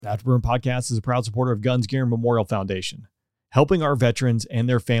The Afterburn Podcast is a proud supporter of Guns Gear Memorial Foundation, helping our veterans and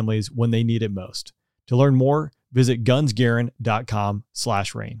their families when they need it most. To learn more, visit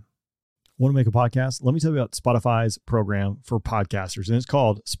gunsgearin.com/rain. Want to make a podcast? Let me tell you about Spotify's program for podcasters, and it's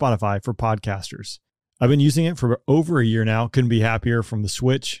called Spotify for Podcasters. I've been using it for over a year now. Couldn't be happier from the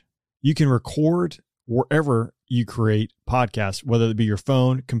switch. You can record wherever you create podcasts, whether it be your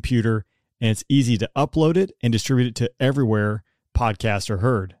phone, computer, and it's easy to upload it and distribute it to everywhere podcasts are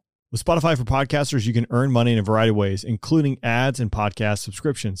heard. With Spotify for Podcasters, you can earn money in a variety of ways, including ads and podcast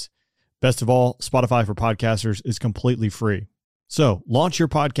subscriptions. Best of all, Spotify for Podcasters is completely free. So launch your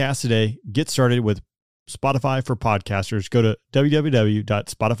podcast today. Get started with Spotify for Podcasters. Go to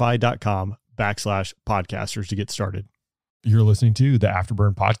www.spotify.com/podcasters to get started. You're listening to the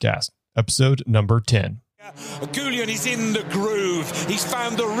Afterburn Podcast, episode number 10. Goulian is in the groove. He's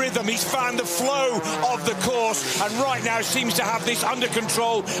found the rhythm. He's found the flow of the course, and right now seems to have this under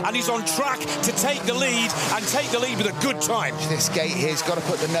control, and he's on track to take the lead with a good time. This gate here's got to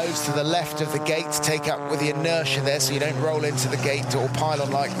put the nose to the left of the gate to take up with the inertia there, so you don't roll into the gate or pile on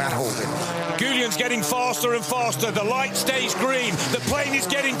like Matt Holden. Goulian's getting faster and faster. The light stays green. The plane is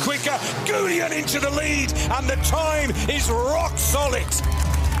getting quicker. Goulian into the lead, and the time is rock solid.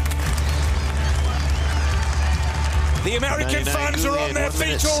 The American fans are on their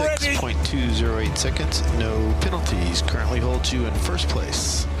feet already. 6.208 seconds. No penalties. Currently holds you in first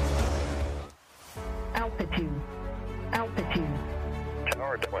place. Altitude.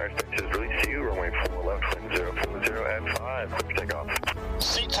 Tower, Delaware Station is release you. Runway 4 left, wind 040 at 5. Clear for takeoff.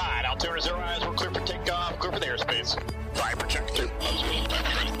 Seats high. Altimeter 0 eyes. We're clear for takeoff. Clear for the airspace. Viper check 2.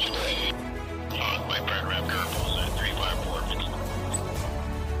 My brand wrap curve on that 354.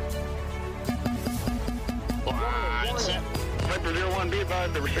 Set. Viper 01, be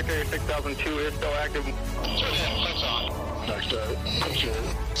advised, the restrictor area 6002 is still active. That's on. Next picture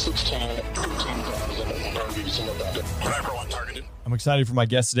 16, 15,000, Viper 1 targeted. I'm excited for my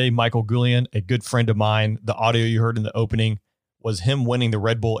guest today, Michael Goulian, a good friend of mine. The audio you heard in the opening was him winning the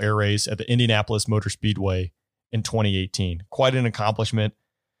Red Bull Air Race at the Indianapolis Motor Speedway in 2018. Quite an accomplishment.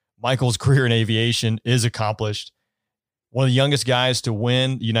 Michael's career in aviation is accomplished. One of the youngest guys to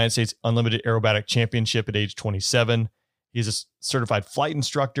win the United States Unlimited Aerobatic Championship at age 27. He's a certified flight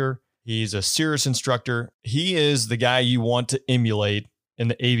instructor. He's a Cirrus instructor. He is the guy you want to emulate in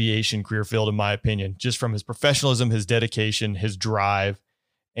the aviation career field, in my opinion, just from his professionalism, his dedication, his drive,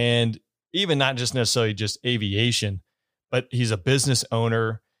 and even not just necessarily just aviation, but he's a business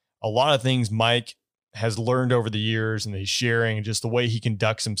owner. A lot of things Mike has learned over the years and he's sharing, just the way he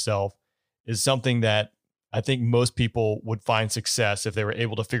conducts himself is something that I think most people would find success if they were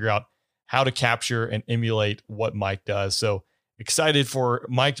able to figure out how to capture and emulate what Mike does. So excited for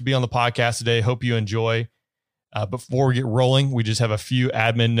Mike to be on the podcast today. Hope you enjoy. Before we get rolling, we just have a few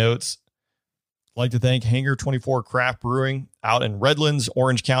admin notes. I'd like to thank Hangar 24 Craft Brewing out in Redlands,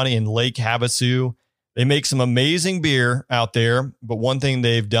 Orange County, and Lake Havasu. They make some amazing beer out there, but one thing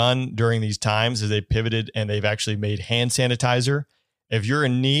they've done during these times is they pivoted and they've actually made hand sanitizer. If you're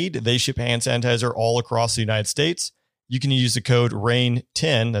in need, they ship hand sanitizer all across the United States. You can use the code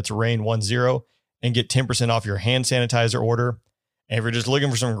RAIN10, that's RAIN10, and get 10% off your hand sanitizer order. And if you're just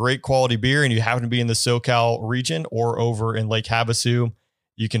looking for some great quality beer and you happen to be in the SoCal region or over in Lake Havasu,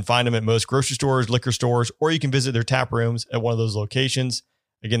 you can find them at most grocery stores, liquor stores, or you can visit their tap rooms at one of those locations.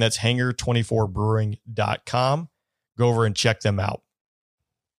 Again, that's hangar24brewing.com. Go over and check them out.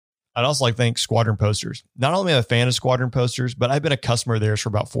 I'd also like to thank Squadron Posters. Not only am I a fan of Squadron Posters, but I've been a customer of theirs for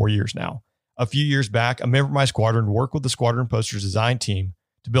about 4 years now. A few years back, a member of my squadron worked with the Squadron Posters design team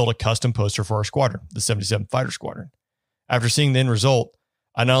to build a custom poster for our squadron, the 77th Fighter Squadron. After seeing the end result,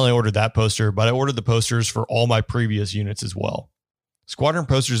 I not only ordered that poster, but I ordered the posters for all my previous units as well. Squadron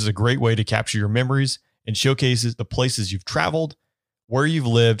Posters is a great way to capture your memories and showcases the places you've traveled, where you've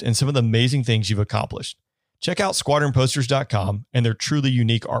lived, and some of the amazing things you've accomplished. Check out squadronposters.com and their truly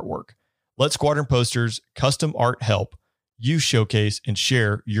unique artwork. Let Squadron Posters custom art help you showcase and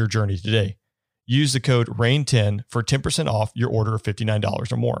share your journey today. Use the code RAIN10 for 10% off your order of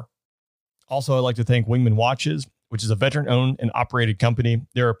 $59 or more. Also, I'd like to thank Wingman Watches, which is a veteran-owned and operated company.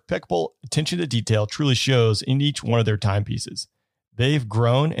 Their impeccable attention to detail truly shows in each one of their timepieces. They've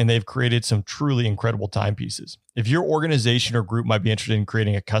grown and they've created some truly incredible timepieces. If your organization or group might be interested in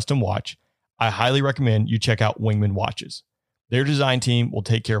creating a custom watch, I highly recommend you check out Wingman Watches. Their design team will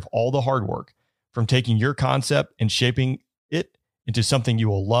take care of all the hard work, from taking your concept and shaping it into something you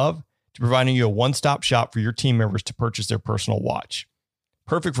will love, to providing you a one-stop shop for your team members to purchase their personal watch.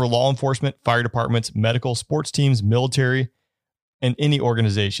 Perfect for law enforcement, fire departments, medical, sports teams, military, and any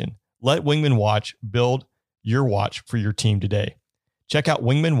organization. Let Wingman Watch build your watch for your team today. Check out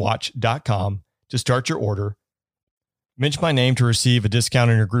wingmanwatch.com to start your order. Mention my name to receive a discount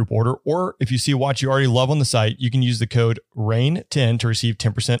on your group order, or if you see a watch you already love on the site, you can use the code RAIN10 to receive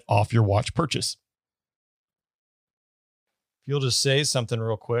 10% off your watch purchase. If you'll just say something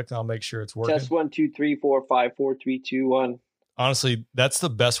real quick, I'll make sure it's working. Test 1, 2, 3, 4, 5, 4, 3, 2, 1. Honestly, that's the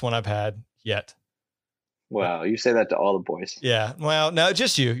best one I've had yet. Wow, you say that to all the boys. Yeah. Well, no,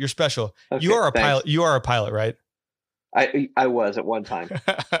 just you. You're special. Okay, you are a thanks. pilot. You are a pilot, right? I was at one time.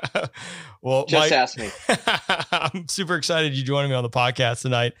 Well, just ask me. I'm super excited you joining me on the podcast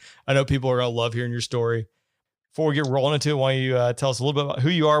tonight. I know people are going to love hearing your story. Before we get rolling into it, why don't you tell us a little bit about who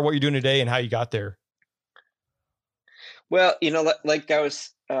you are, what you're doing today, and how you got there? Well, like I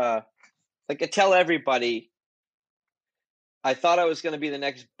tell everybody, I thought I was going to be the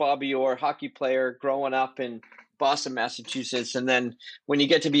next Bobby Orr hockey player growing up in Boston, Massachusetts. And then when you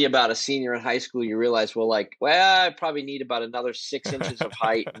get to be about a senior in high school, you realize, I probably need about another 6 inches of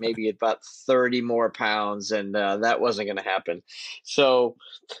height, maybe about 30 more pounds. And that wasn't going to happen. So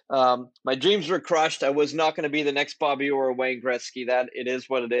my dreams were crushed. I was not going to be the next Bobby Orr or Wayne Gretzky. That it is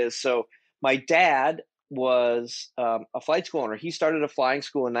what it is. So my dad was a flight school owner. He started a flying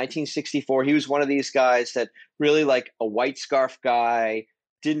school in 1964. He was one of these guys that really like a white scarf guy,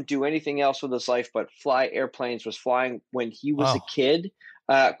 didn't do anything else with his life but fly airplanes, was flying when he was a kid.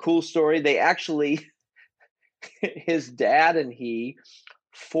 Cool story. They actually, his dad and he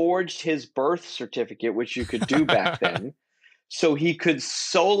forged his birth certificate, which you could do back then, so he could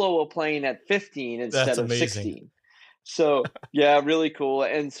solo a plane at 15 instead of 16. So yeah, really cool.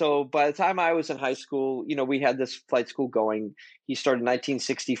 And so by the time I was in high school, we had this flight school going. He started in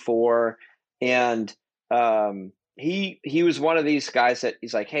 1964, and he was one of these guys that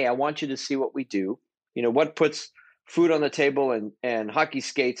he's like, hey, I want you to see what we do. What puts food on the table and hockey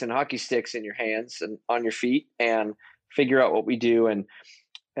skates and hockey sticks in your hands and on your feet, and figure out what we do. And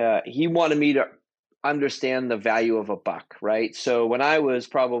he wanted me to understand the value of a buck, right? So when I was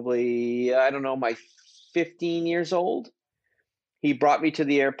probably, my 15 years old, he brought me to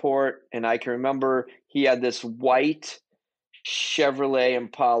the airport, and I can remember he had this white Chevrolet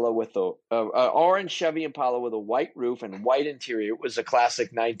Impala with a orange Chevy Impala with a white roof and white interior. It was a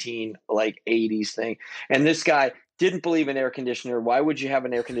classic 80s thing. And this guy didn't believe in air conditioner. Why would you have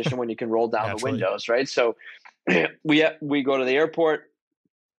an air conditioner when you can roll down the windows, right? So we go to the airport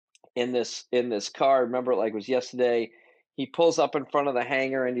in this car. I remember it like it was yesterday. He pulls up in front of the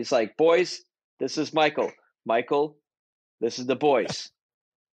hangar and he's like, boys, this is Michael. Michael, this is the boys.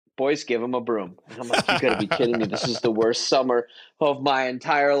 Boys, give him a broom. And I'm like, you got to be kidding me. This is the worst summer of my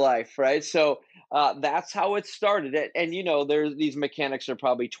entire life, right? So that's how it started. And there's these mechanics are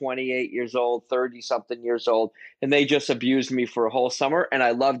probably 28 years old, 30-something years old, and they just abused me for a whole summer, and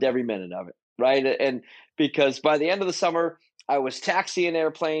I loved every minute of it, right? And because by the end of the summer, I was taxiing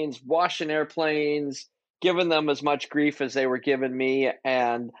airplanes, washing airplanes, giving them as much grief as they were giving me,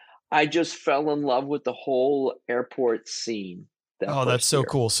 and I just fell in love with the whole airport scene. That's so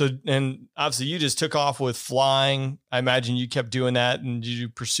cool. So, and obviously you just took off with flying. I imagine you kept doing that. And did you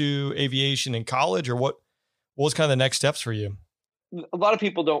pursue aviation in college, or what was kind of the next steps for you? A lot of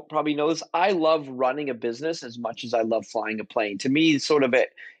people don't probably know this. I love running a business as much as I love flying a plane. To me,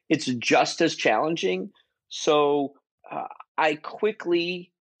 it's just as challenging. So I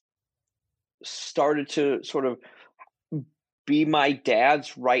quickly started to sort of be my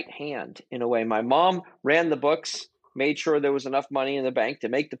dad's right hand in a way. My mom ran the books, made sure there was enough money in the bank to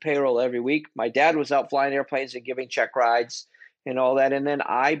make the payroll every week. My dad was out flying airplanes and giving check rides and all that. And then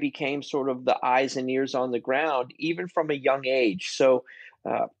I became sort of the eyes and ears on the ground, even from a young age. So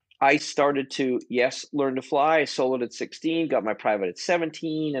I started to, learn to fly. I soloed at 16, got my private at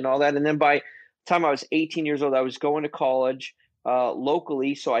 17 and all that. And then by the time I was 18 years old, I was going to college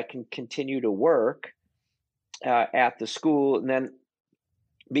locally so I can continue to work at the school, and then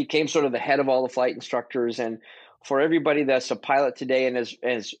became sort of the head of all the flight instructors. And for everybody that's a pilot today and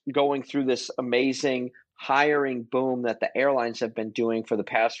is going through this amazing hiring boom that the airlines have been doing for the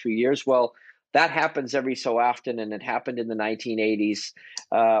past few years, well, that happens every so often, and it happened in the 1980s.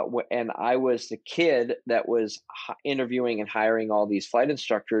 And I was the kid that was interviewing and hiring all these flight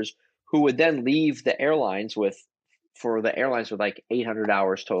instructors who would then leave the airlines with like 800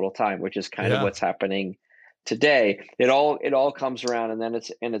 hours total time, which is kind of what's happening today. It all comes around, and then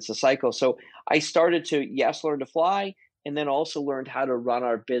it's a cycle. So I started to learn to fly, and then also learned how to run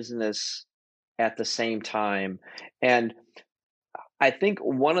our business at the same time. And I think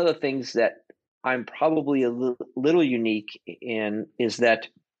one of the things that I'm probably a little unique in is that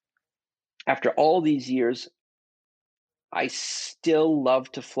after all these years, I still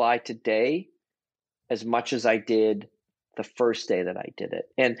love to fly today as much as I did the first day that I did it.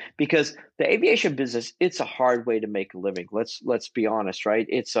 And because the aviation business, it's a hard way to make a living. Let's be honest, right?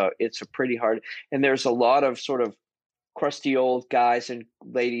 It's a pretty hard, and there's a lot of sort of crusty old guys and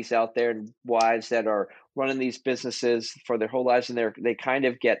ladies out there and wives that are running these businesses for their whole lives, and they kind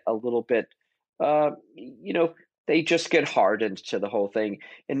of get a little bit, they just get hardened to the whole thing,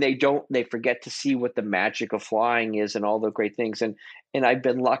 and they forget to see what the magic of flying is and all the great things. And I've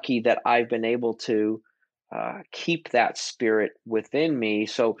been lucky that I've been able to keep that spirit within me.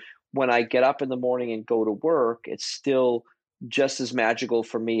 So when I get up in the morning and go to work, it's still just as magical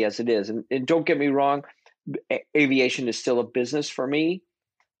for me as it is. And don't get me wrong, aviation is still a business for me,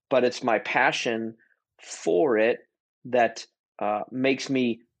 but it's my passion for it that makes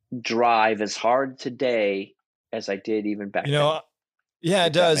me drive as hard today as I did even back then. Yeah,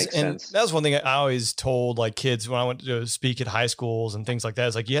 it does. And sense. that was one thing I always told like kids when I went to speak at high schools and things like that.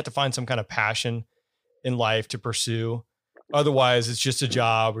 Is like, you have to find some kind of passion in life to pursue. Otherwise it's just a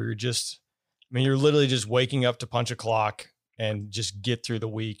job, or you're literally just waking up to punch a clock and just get through the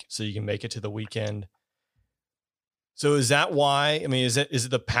week so you can make it to the weekend. So is that why, is it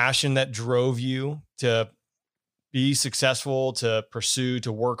the passion that drove you to be successful, to pursue,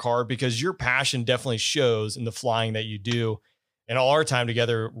 to work hard? Because your passion definitely shows in the flying that you do. And all our time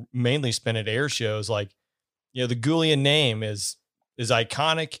together mainly spent at air shows. Like, the Goulian name is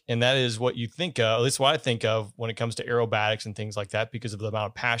iconic, and that is what you think of. At least what I think of when it comes to aerobatics and things like that, because of the amount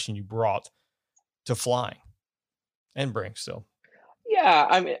of passion you brought to flying and bring. So,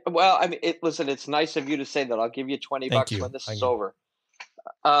 yeah, listen, it's nice of you to say that. I'll give you $20 when this is over.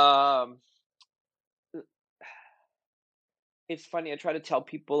 It's funny. I try to tell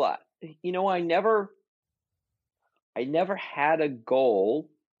people, I never had a goal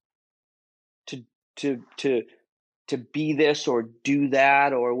to be this or do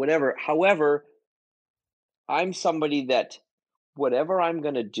that or whatever. However, I'm somebody that whatever I'm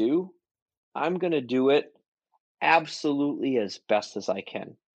going to do it absolutely as best as I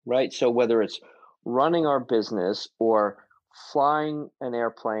can, right? So whether it's running our business or flying an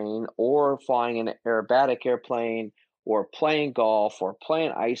airplane or flying an aerobatic airplane or playing golf or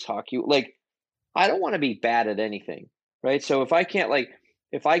playing ice hockey, like, I don't want to be bad at anything, right? So if I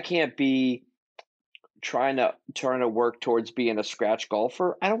can't be trying to work towards being a scratch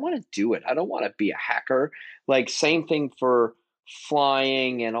golfer, I don't want to do it. I don't want to be a hacker. Like, same thing for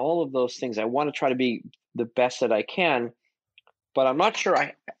flying and all of those things. I want to try to be the best that I can, but I'm not sure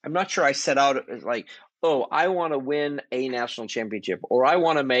I set out like, oh, I want to win a national championship, or I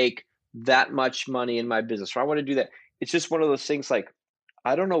want to make that much money in my business, or I want to do that. It's just one of those things, like,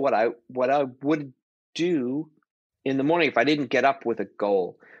 I don't know what I would do in the morning if I didn't get up with a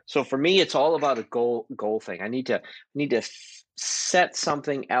goal. So for me, it's all about a goal thing. I need to set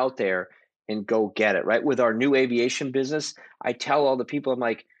something out there and go get it, right? With our new aviation business, I tell all the people, I'm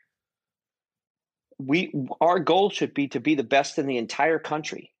like, our goal should be to be the best in the entire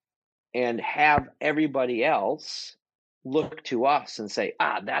country and have everybody else look to us and say,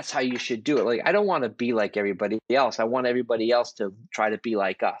 that's how you should do it. Like, I don't want to be like everybody else. I want everybody else to try to be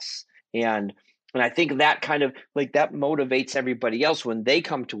like us. And I think that kind of like that motivates everybody else when they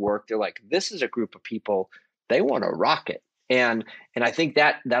come to work. They're like, this is a group of people, they want to rock it. And I think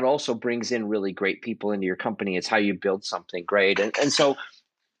that also brings in really great people into your company. It's how you build something great. And so,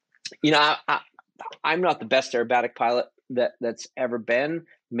 I'm not the best aerobatic pilot that's ever been.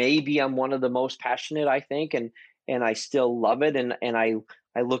 Maybe I'm one of the most passionate, I think, and I still love it. And I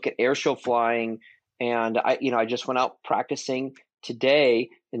look at airshow flying, and I just went out practicing today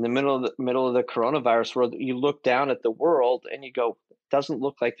in the middle of the coronavirus world. You look down at the world and you go, it doesn't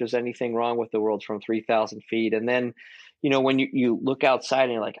look like there's anything wrong with the world from 3,000 feet. And then, when you look outside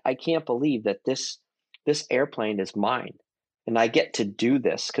and you're like, I can't believe that this airplane is mine. And I get to do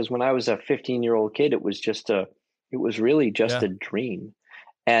this, because when I was a 15-year-old kid, it was really just a dream.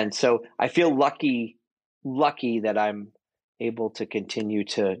 And so I feel lucky that I'm able to continue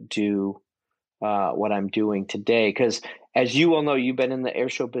to do what I'm doing today. Because as you all know, you've been in the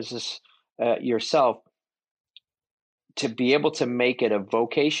airshow business yourself. To be able to make it a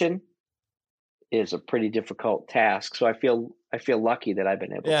vocation is a pretty difficult task. So I feel lucky that I've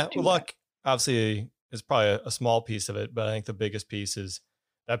been able to do luck, obviously, is probably a small piece of it, but I think the biggest piece is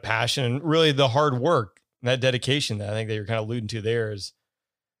that passion and really the hard work and that dedication that I think that you're kind of alluding to there is,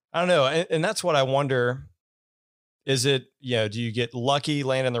 I don't know. And that's what I wonder. Is it, do you get lucky,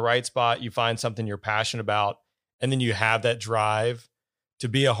 land in the right spot, you find something you're passionate about, and then you have that drive to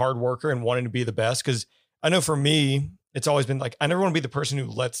be a hard worker and wanting to be the best? Because I know for me, it's always been like, I never want to be the person who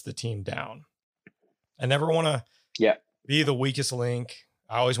lets the team down. I never want to be the weakest link.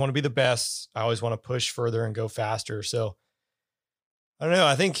 I always want to be the best. I always want to push further and go faster. So I don't know.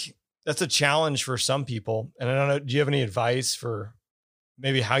 I think that's a challenge for some people. And I don't know, do you have any advice for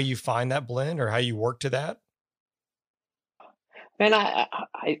maybe how you find that blend or how you work to that? Man, I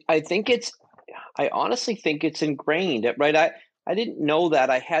honestly think it's ingrained, right? I didn't know that.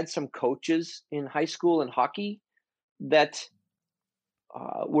 I had some coaches in high school in hockey that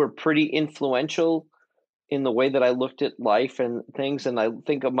were pretty influential in the way that I looked at life and things. And I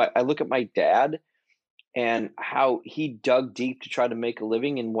look at my dad and how he dug deep to try to make a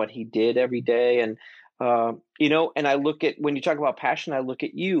living in what he did every day. And, and I look at, when you talk about passion, I look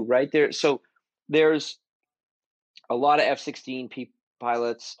at you right there. So there's a lot of F-16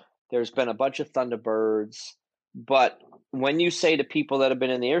 pilots. There's been a bunch of Thunderbirds. But when you say to people that have been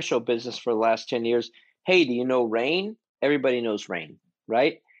in the airshow business for the last 10 years, hey, do you know Rain? Everybody knows Rain,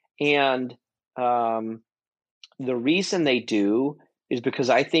 right? And the reason they do is because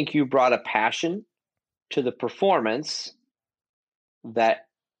I think you brought a passion to the performance that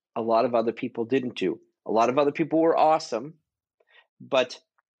a lot of other people didn't do. A lot of other people were awesome, but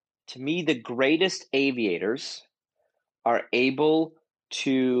to me, the greatest aviators are able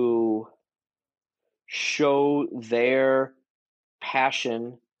to show their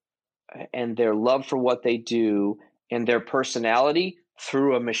passion and their love for what they do and their personality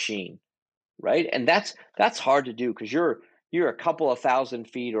through a machine, right? And that's hard to do because you're a couple of thousand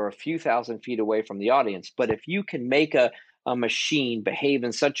feet or a few thousand feet away from the audience. But if you can make a machine behave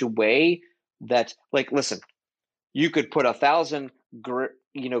in such a way that, like, listen, you could put 1,000 gray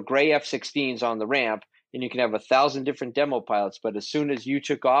F-16s on the ramp and you can have 1,000 different demo pilots. But as soon as you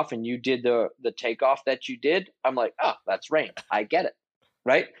took off and you did the takeoff that you did, I'm like, oh, that's Rain. I get it,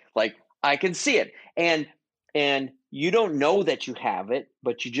 right? Like, I can see it. And you don't know that you have it,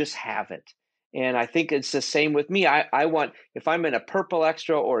 but you just have it. And I think it's the same with me. I want, if I'm in a purple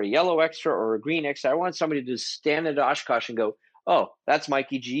extra or a yellow extra or a green extra, I want somebody to stand at Oshkosh and go, oh, that's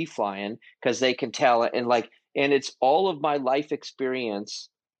Mikey G flying, because they can tell. And it's all of my life experience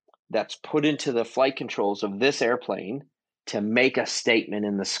that's put into the flight controls of this airplane to make a statement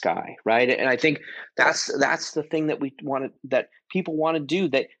in the sky, right? And I think that's the thing that that people want to do,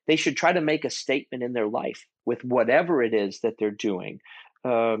 that they should try to make a statement in their life with whatever it is that they're doing.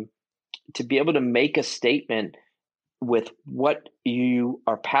 To be able to make a statement with what you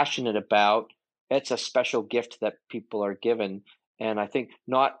are passionate about, it's a special gift that people are given. And I think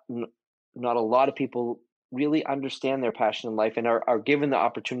not a lot of people really understand their passion in life and are given the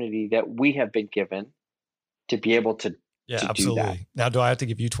opportunity that we have been given to be able to absolutely do that. Now, do I have to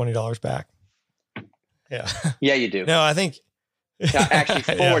give you $20 back? Yeah. Yeah, you do. No, I think actually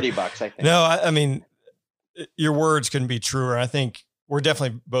 $40, I think. No, I mean, your words couldn't be truer. I think we're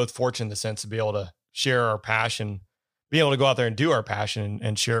definitely both fortunate in the sense to be able to share our passion, be able to go out there and do our passion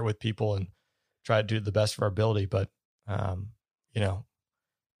and share it with people and try to do the best of our ability. But,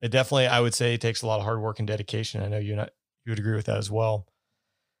 it definitely, I would say, takes a lot of hard work and dedication. I know you would agree with that as well.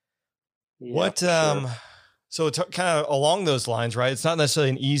 Yeah, sure. So it's kind of along those lines, right? It's not necessarily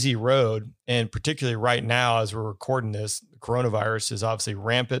an easy road. And particularly right now, as we're recording this, the coronavirus is obviously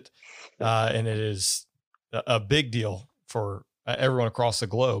rampant. And it is a big deal for everyone across the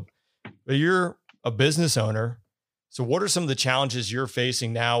globe. But you're a business owner. So what are some of the challenges you're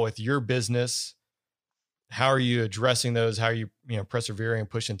facing now with your business? How are you addressing those? How are you, persevering and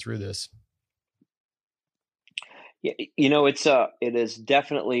pushing through this? Yeah, it is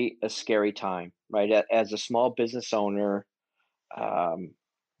definitely a scary time, right? As a small business owner,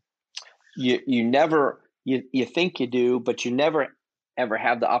 you never, you think you do, but you never ever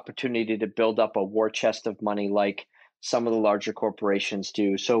have the opportunity to build up a war chest of money like some of the larger corporations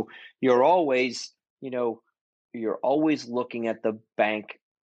do. So you're always looking at the bank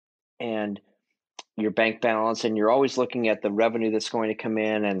and your bank balance, and you're always looking at the revenue that's going to come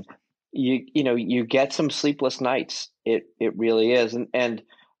in, and you get some sleepless nights. It really is. And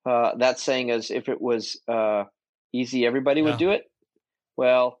that saying is, if it was easy, everybody would do it.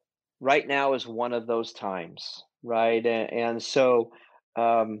 Well, right now is one of those times, right? And so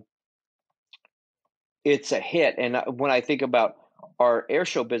it's a hit. And when I think about our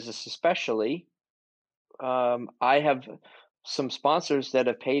airshow business, especially, I have some sponsors that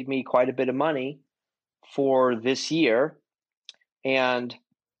have paid me quite a bit of money for this year, and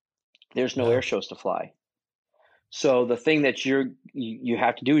there's no air shows to fly. So the thing that you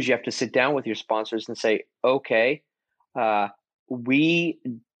have to do is you have to sit down with your sponsors and say, okay, it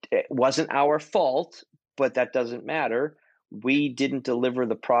wasn't our fault, but that doesn't matter. We didn't deliver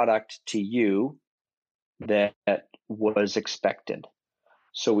the product to you that was expected.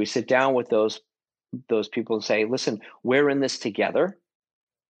 So we sit down with those people and say, listen, we're in this together,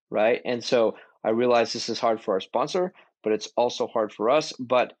 right? And so I realize this is hard for our sponsor, but it's also hard for us.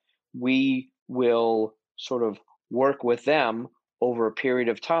 But we will sort of work with them over a period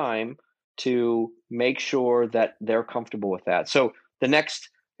of time to make sure that they're comfortable with that. So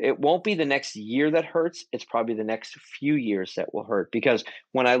it won't be the next year that hurts. It's probably the next few years that will hurt, because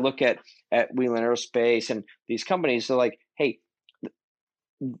when I look at Wheeling Aerospace and these companies, they're like, hey,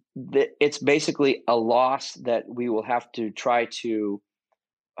 it's basically a loss that we will have to try to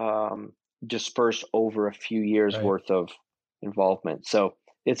disperse over a few years worth of involvement. So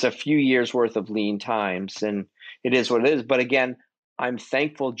it's a few years worth of lean times, and it is what it is. But again, I'm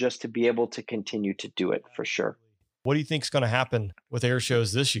thankful just to be able to continue to do it, for sure. What do you think is going to happen with air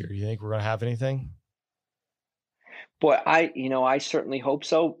shows this year? Do you think we're going to have anything? Boy, I certainly hope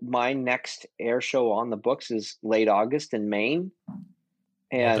so. My next air show on the books is late August in Maine.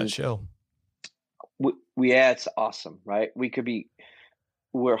 And that show. It's awesome, right?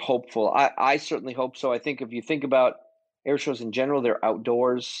 We're hopeful. I certainly hope so. I think if you think about air shows in general, they're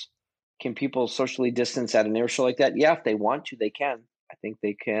outdoors. Can people socially distance at an air show like that? Yeah, if they want to, they can. I think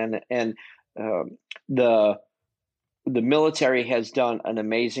they can. And the military has done an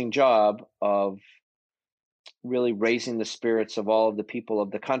amazing job of really raising the spirits of all of the people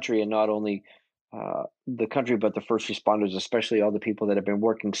of the country, and not only the country, but the first responders, especially all the people that have been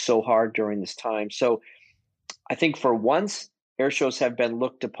working so hard during this time. So I think for once, air shows have been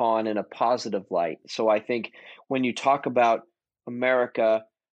looked upon in a positive light. So I think when you talk about America,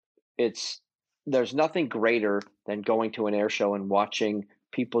 there's nothing greater than going to an air show and watching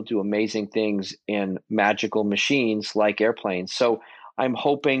people do amazing things in magical machines like airplanes. So I'm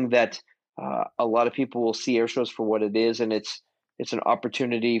hoping that a lot of people will see air shows for what it is, and it's an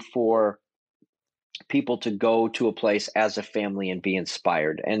opportunity for people to go to a place as a family and be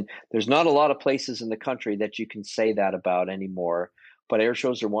inspired. And there's not a lot of places in the country that you can say that about anymore, but air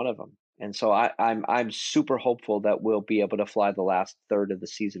shows are one of them. And so I'm super hopeful that we'll be able to fly the last third of the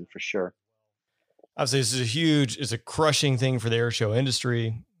season for sure. Obviously, it's a crushing thing for the air show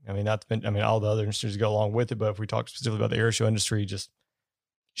industry. I mean, all the other industries go along with it, but if we talk specifically about the air show industry, just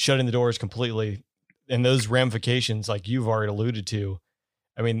shutting the doors completely, and those ramifications, like you've already alluded to,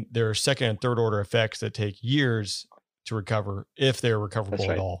 I mean, there are second and third order effects that take years to recover, if they're recoverable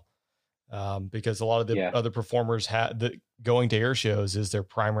at all. Because a lot of the other performers going to air shows is their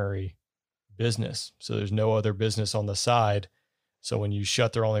primary business. So there's no other business on the side. So when you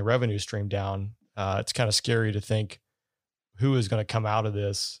shut their only revenue stream down, it's kind of scary to think who is going to come out of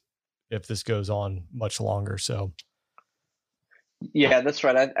this if this goes on much longer. So. Yeah, that's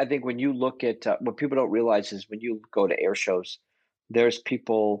right. I think when you look at what people don't realize is when you go to air shows, there's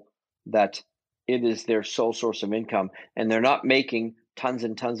people that it is their sole source of income, and they're not making tons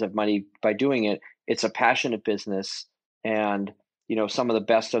and tons of money by doing it. It's a passionate business. And, some of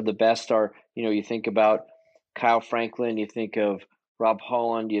the best are, you think about Kyle Franklin, you think of Rob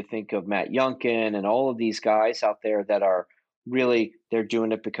Holland, you think of Matt Youngkin, and all of these guys out there that are really, they're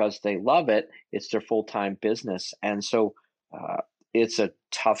doing it because they love it. It's their full-time business. And so it's a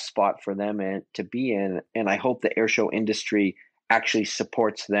tough spot for them to be in. And I hope the airshow industry actually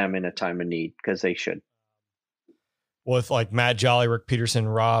supports them in a time of need, because they should. With like Matt Jolly, Rick Peterson,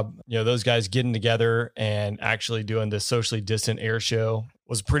 Rob, those guys getting together and actually doing this socially distant air show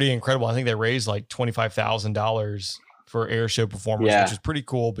was pretty incredible. I think they raised like $25,000 for air show performers, which is pretty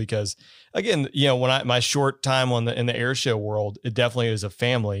cool because, again, when my short time in the air show world, it definitely is a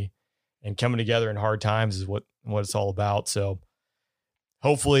family, and coming together in hard times is what it's all about. So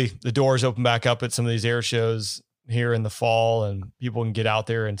hopefully the doors open back up at some of these air shows here in the fall, and people can get out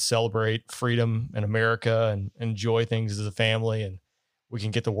there and celebrate freedom in America and enjoy things as a family, and we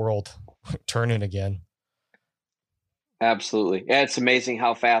can get the world turning again. Absolutely. Yeah, it's amazing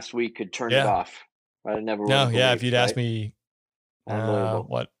how fast we could turn it off. I never if you'd asked me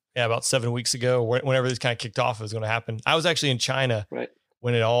about 7 weeks ago, whenever this kind of kicked off, it was going to happen. I was actually in China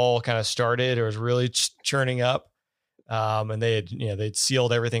when it all kind of started, or was really churning up. And they'd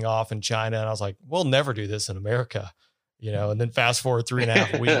sealed everything off in China. And I was like, we'll never do this in America, and then fast forward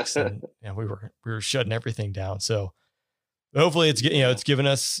 3.5 weeks and we were shutting everything down. So hopefully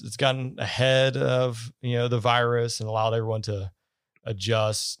it's gotten ahead of, the virus and allowed everyone to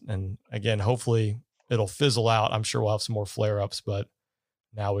adjust. And again, hopefully it'll fizzle out. I'm sure we'll have some more flare ups, but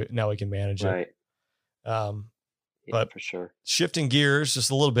now we can manage it. But for sure. Shifting gears just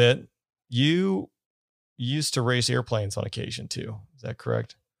a little bit, you used to race airplanes on occasion too. Is that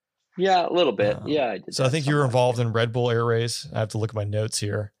correct? Yeah, a little bit. I did. So I think you were involved in Red Bull Air Race. I have to look at my notes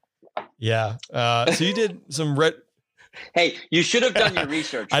here. Yeah. So you did some Hey, you should have done your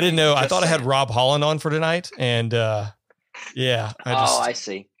research. I didn't know. I thought I had Rob Holland on for tonight. And I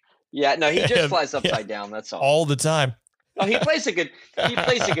see. Yeah, no, he just flies upside down. That's all. All the time. Oh, he plays a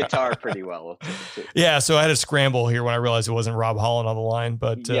guitar pretty well. Yeah, so I had a scramble here when I realized it wasn't Rob Holland on the line,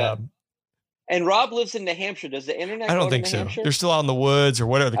 but yeah. And Rob lives in New Hampshire. Does the internet? I don't go think to New so. Hampshire? They're still out in the woods or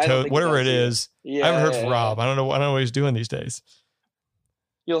whatever whatever it is. Yeah, I haven't heard from Rob. I don't know what he's doing these days.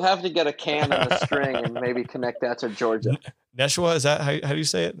 You'll have to get a can and a string and maybe connect that to Georgia. Neshua, is that how do you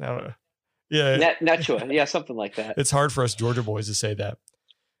say it? I don't know. Yeah, Neshua, yeah, something like that. It's hard for us Georgia boys to say that.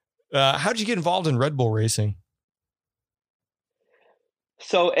 How did you get involved in Red Bull racing?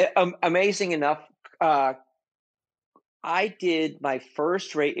 So amazing enough, I did my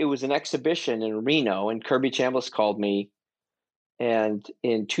first race. It was an exhibition in Reno, and Kirby Chambliss called me, and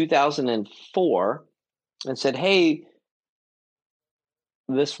in 2004, and said, "Hey,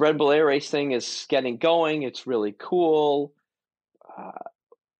 this Red Bull Air Race thing is getting going. It's really cool,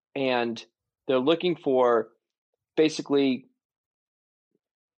 and they're looking for basically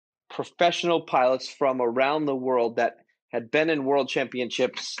professional pilots from around the world that had been in world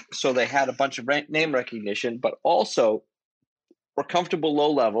championships, so they had a bunch of name recognition, but also were comfortable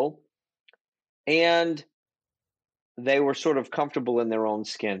low level, and they were sort of comfortable in their own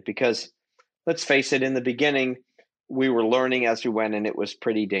skin. Because let's face it, in the beginning, we were learning as we went, and it was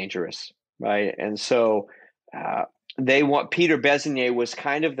pretty dangerous, right? And so Peter Besnier was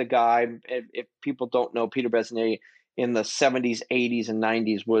kind of the guy. If people don't know, Peter Besnier in the 70s, 80s, and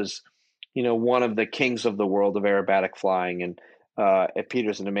 90s was, one of the kings of the world of aerobatic flying. And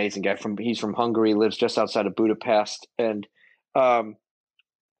Peter's an amazing guy. He's from Hungary, lives just outside of Budapest. And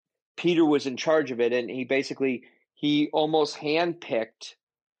Peter was in charge of it. And he almost handpicked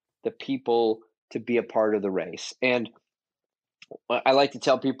the people to be a part of the race. And I like to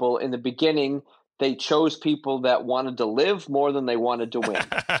tell people in the beginning, they chose people that wanted to live more than they wanted to win,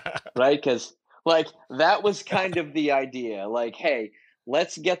 right? Because that was kind of the idea. Hey,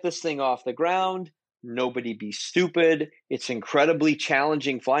 let's get this thing off the ground. Nobody be stupid. It's incredibly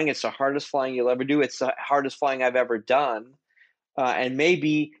challenging flying. It's the hardest flying you'll ever do. It's the hardest flying I've ever done, and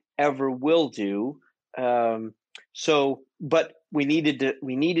maybe ever will do. But we needed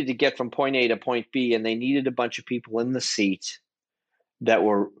to get from point A to point B, and they needed a bunch of people in the seat that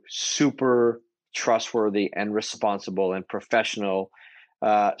were super trustworthy and responsible and professional,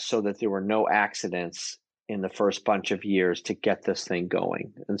 so that there were no accidents in the first bunch of years to get this thing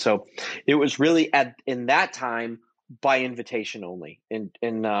going. And so it was really in that time by invitation only in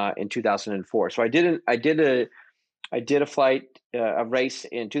 2004. So I did a flight, a race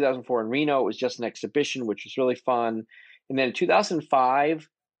in 2004 in Reno. It was just an exhibition, which was really fun. And then in 2005,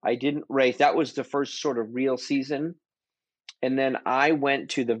 I didn't race. That was the first sort of real season. And then I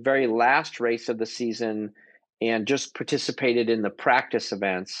went to the very last race of the season and just participated in the practice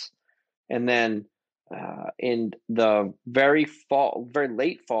events. And then in the very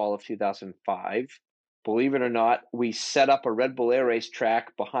late fall of 2005, believe it or not, we set up a Red Bull Air Race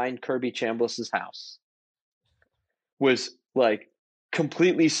track behind Kirby Chambliss's house. Was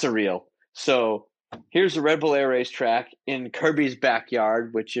completely surreal. So here's a Red Bull Air Race track in Kirby's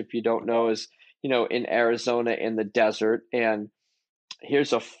backyard, which, if you don't know, is in Arizona in the desert. And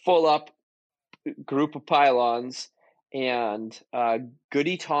here's a full up group of pylons, and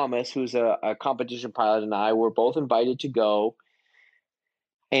Goody Thomas, who's a competition pilot, and I were both invited to go.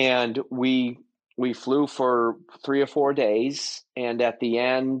 And we flew for 3 or 4 days, and at the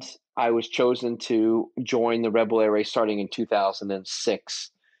end, I was chosen to join the Red Bull Air Race starting in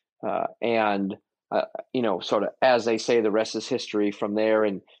 2006. Sort of, as they say, the rest is history from there.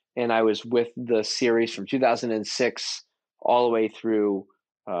 And I was with the series from 2006 all the way through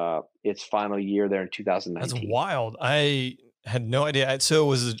its final year there in 2019. That's wild. I had no idea. So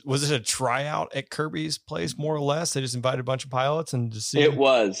was it a tryout at Kirby's place, more or less? They just invited a bunch of pilots and just see. It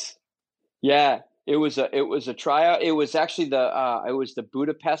was, yeah. It was a tryout. It was actually the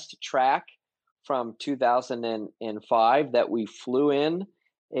Budapest track from 2005 that we flew in,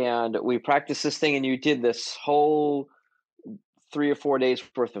 and we practiced this thing. And you did this whole 3 or 4 days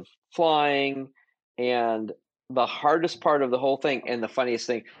worth of flying, and the hardest part of the whole thing, and the funniest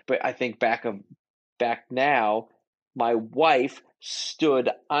thing, but I think back now, my wife stood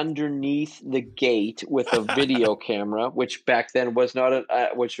underneath the gate with a video camera, which back then was not an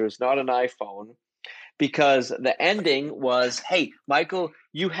iPhone, because the ending was, "Hey, Michael,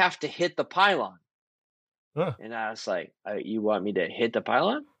 you have to hit the pylon." Huh. And I was like, "You want me to hit the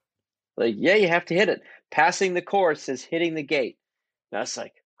pylon?" Yeah, you have to hit it. Passing the course is hitting the gate. And I was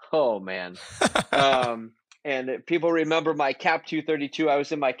like, "Oh man." And people remember my Cap 232. I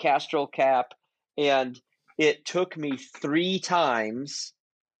was in my Castrol cap, and it took me 3 times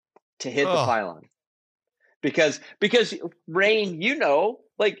to hit the pylon. Because Rain,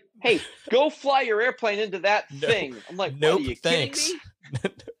 Like, hey, go fly your airplane into that thing. I'm like, nope, what, are you thanks.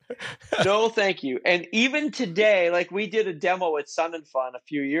 kidding me? No, thank you. And even today, like we did a demo at Sun and Fun a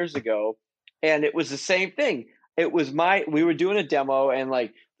few years ago, and it was the same thing. We were doing a demo, and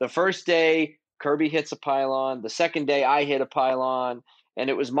like the first day, Kirby hits a pylon. The second day, I hit a pylon, and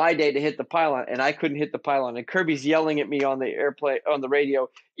it was my day to hit the pylon, and I couldn't hit the pylon. And Kirby's yelling at me on the radio,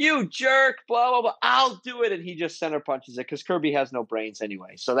 "You jerk, blah, blah, blah. I'll do it." And he just center punches it because Kirby has no brains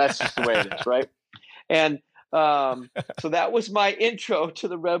anyway. So that's just the way it is, right? And so that was my intro to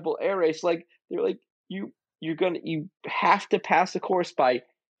the Red Bull Air Race. Like, they're like, you have to pass the course by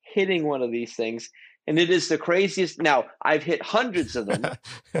hitting one of these things. And it is the craziest. Now, I've hit hundreds of them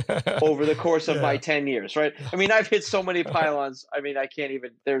over the course of my 10 years, right? I mean, I've hit so many pylons. I mean,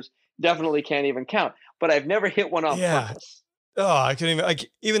 definitely can't even count, but I've never hit one on purpose. Oh, I couldn't even,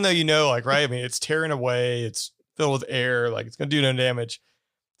 like, even though, like, right. I mean, it's tearing away, it's filled with air, like it's going to do no damage.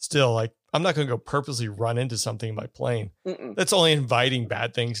 Still, like, I'm not going to go purposely run into something by plane. That's only inviting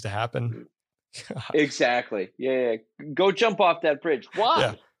bad things to happen. Exactly. Yeah. Go jump off that bridge. Why?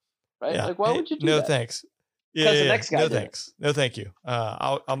 Yeah. Right? Like, why would you do that? No, thanks. Because the next guy no, did. Thanks. No, thank you.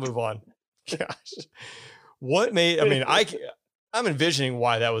 I'll move on. Gosh. What made, I mean, I'm envisioning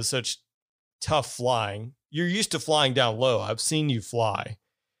why that was such tough flying. You're used to flying down low. I've seen you fly.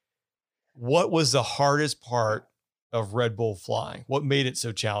 What was the hardest part of Red Bull flying? What made it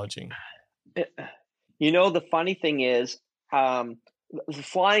so challenging? The funny thing is,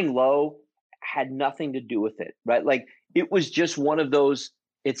 flying low had nothing to do with it, right? Like, it was just one of those,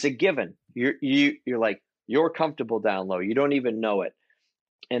 it's a given. You're like, you're comfortable down low. You don't even know it.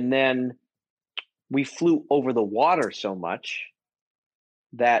 And then we flew over the water so much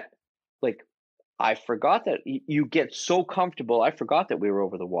that, like, I forgot that you get so comfortable. I forgot that we were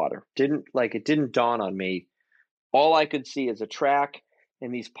over the water. It didn't dawn on me. All I could see is a track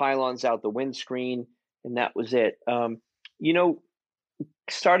and these pylons out the windscreen, and that was it.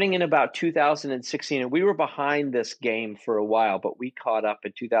 Starting in about 2016, and we were behind this game for a while, but we caught up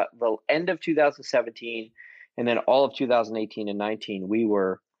in the end of 2017, and then all of 2018 and 19. We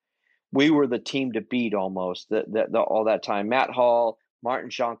were the team to beat almost all that time. Matt Hall, Martin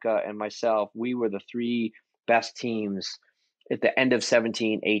Janka, and myself, we were the three best teams at the end of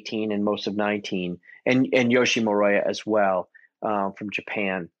 17, 18, and most of 19, and Yoshi Moroya as well, from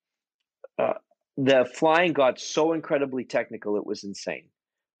Japan. The flying got so incredibly technical, it was insane,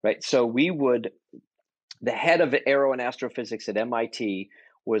 right? So the head of aero and astrophysics at MIT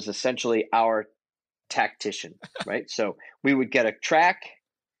was essentially our tactician, right? So we would get a track,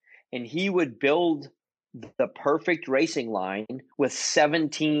 and he would build the perfect racing line with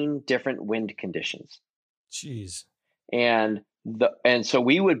 17 different wind conditions. Jeez. And so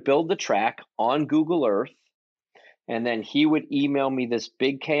we would build the track on Google Earth, and then he would email me this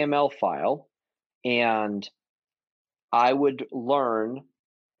big KML file, and I would learn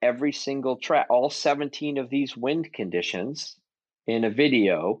every single track, all 17 of these wind conditions in a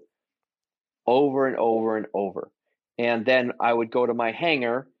video over and over and over. And then I would go to my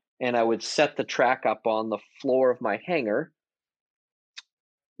hangar and I would set the track up on the floor of my hangar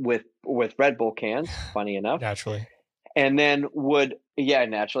with Red Bull cans, funny enough. Naturally. And then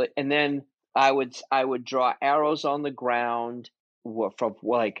naturally. And then I would draw arrows on the ground from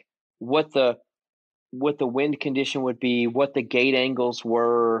like what the wind condition would be, what the gate angles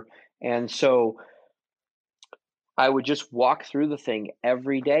were. And so I would just walk through the thing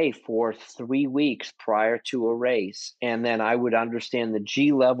every day for 3 weeks prior to a race. And then I would understand the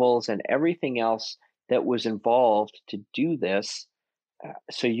G levels and everything else that was involved to do this.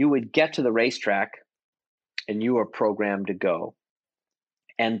 So you would get to the racetrack and you were programmed to go.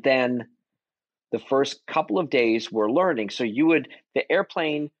 And then the first couple of days were learning. So the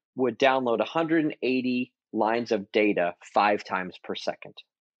airplane would download 180 lines of data 5 times per second.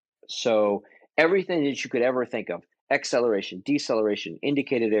 So everything that you could ever think of: acceleration, deceleration,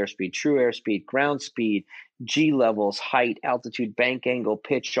 indicated airspeed, true airspeed, ground speed, G levels, height, altitude, bank angle,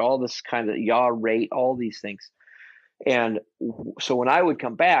 pitch, all this kind of yaw rate, all these things. And so when I would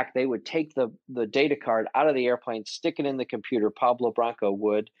come back, they would take the data card out of the airplane, stick it in the computer. Pablo Branco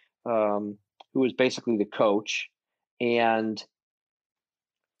would, who was basically the coach, and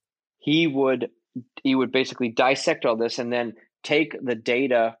he would basically dissect all this and then take the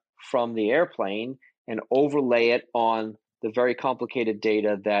data from the airplane and overlay it on the very complicated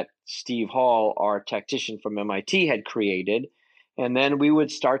data that Steve Hall, our tactician from MIT, had created. And then we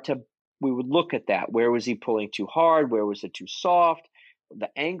would look at that. Where was he pulling too hard? Where was it too soft? The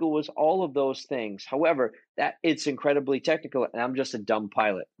angle was all of those things. However, that it's incredibly technical, and I'm just a dumb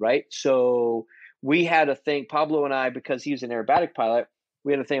pilot, right? So we had a thing, Pablo and I, because he was an aerobatic pilot,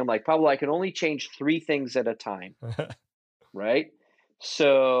 we had a thing. I'm like, Pablo, I can only change 3 things at a time. Right.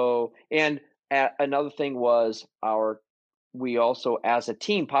 So, and another thing was we also, as a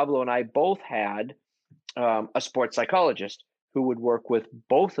team, Pablo and I both had a sports psychologist who would work with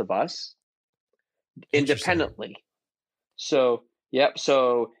both of us independently. So, yep.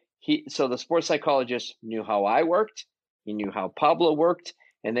 So the sports psychologist knew how I worked. He knew how Pablo worked.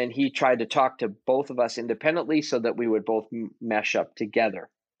 And then he tried to talk to both of us independently so that we would both mesh up together.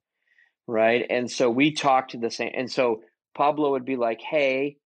 Right. And so we talked to the same. And so Pablo would be like,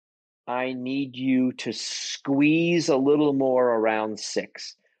 hey, I need you to squeeze a little more around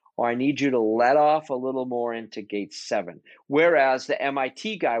 6, or I need you to let off a little more into gate 7. Whereas the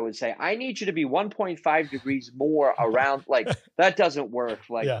MIT guy would say, I need you to be 1.5 degrees more around. Like, that doesn't work.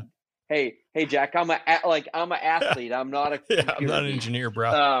 Like, Yeah. Hey, Jack, I'm an athlete. I'm not a I'm not an engineer,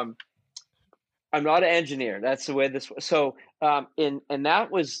 bro. I'm not an engineer. That's the way this was. So, and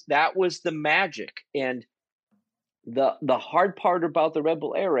that was the magic. And the hard part about the Red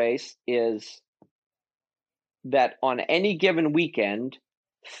Bull Air Race is that on any given weekend,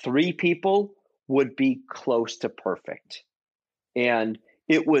 3 people would be close to perfect. And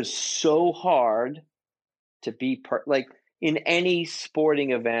it was so hard to be like in any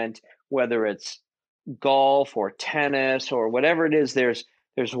sporting event, whether it's golf or tennis or whatever it is, there's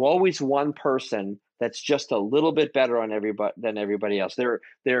always one person that's just a little bit better on than everybody else. They're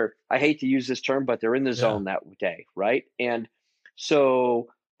I hate to use this term, but they're in the zone that day, right? And so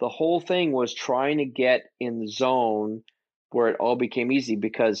the whole thing was trying to get in the zone where it all became easy,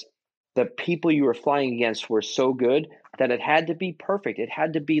 because the people you were flying against were so good that it had to be perfect. It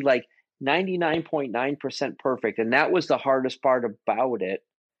had to be like 99.9% perfect. And that was the hardest part about it,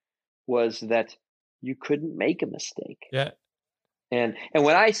 was that you couldn't make a mistake. Yeah. And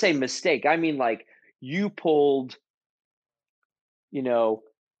when I say mistake, I mean like you pulled,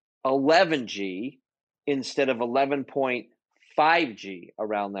 11G instead of 11.5G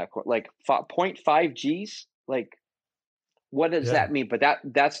around that court, like 0.5 Gs. Like, what does that mean? But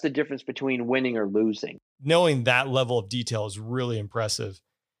that's the difference between winning or losing. Knowing that level of detail is really impressive,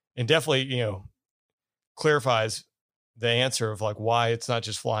 and definitely, clarifies the answer of like why it's not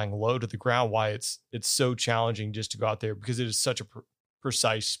just flying low to the ground, why it's so challenging just to go out there, because it is such a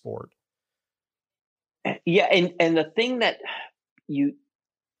precise sport. Yeah. And the thing that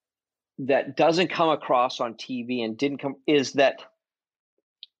doesn't come across on TV and didn't come is that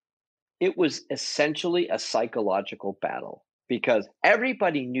it was essentially a psychological battle, because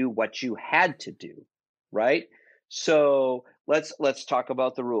everybody knew what you had to do. Right. So let's talk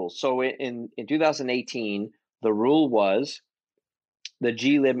about the rules. So in 2018, the rule was the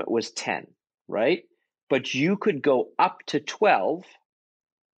G limit was 10, right? But you could go up to 12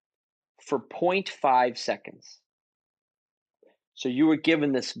 for 0.5 seconds. So you were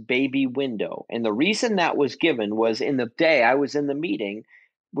given this baby window. And the reason that was given was, in the day I was in the meeting,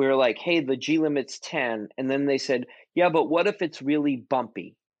 we were like, hey, the G limit's 10. And then they said, yeah, but what if it's really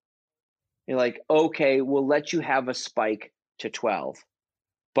bumpy? You're like, okay, we'll let you have a spike to 12,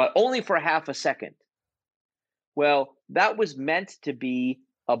 but only for half a second. Well, that was meant to be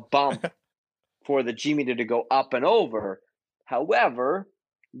a bump for the G meter to go up and over. However,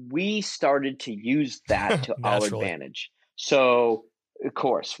 we started to use that to our advantage. So, of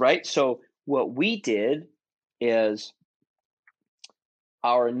course, right? So what we did is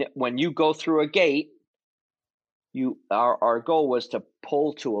when you go through a gate, our goal was to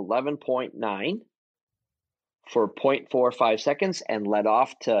pull to 11.9 for 0.45 seconds and let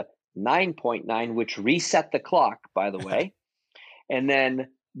off to 9.9, which reset the clock, by the way, and then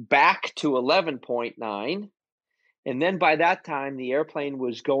back to 11.9. And then by that time, the airplane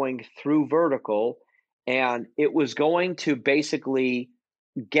was going through vertical, and it was going to basically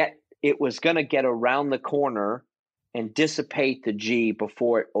get around the corner and dissipate the G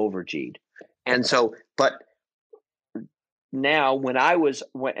before it over-G'd. And so, but now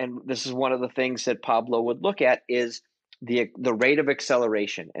and this is one of the things that Pablo would look at, is the rate of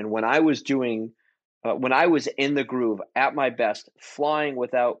acceleration. And when I was doing, when I was in the groove at my best, flying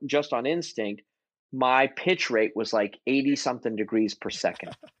without, just on instinct, my pitch rate was like 80 something degrees per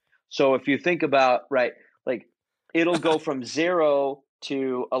second. So if you think about, right, like it'll go from 0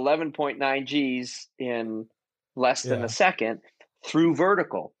 to 11.9 Gs in less than a second through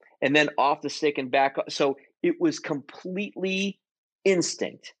vertical, and then off the stick and back. So it was completely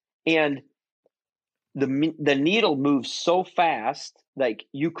instinct. And the needle moves so fast, like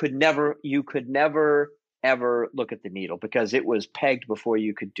you could never ever look at the needle, because it was pegged before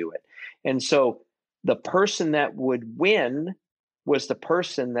you could do it. And so the person that would win was the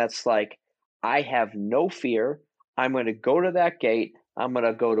person that's like, I have no fear. I'm going to go to that gate. I'm going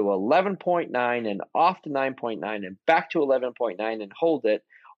to go to 11.9 and off to 9.9 and back to 11.9 and hold it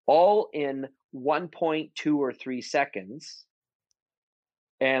all in 1.2 or 3 seconds.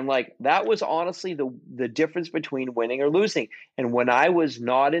 And like, that was honestly the difference between winning or losing. And when I was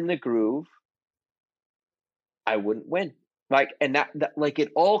not in the groove, I wouldn't win. Like, and that like,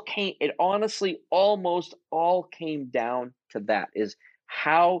 it honestly almost all came down to that, is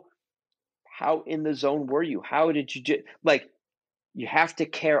how in the zone were you? How did you do? Like, you have to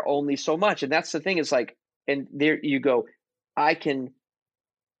care only so much. And that's the thing, is like, and there you go. I can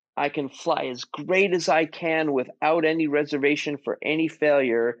fly as great as I can without any reservation for any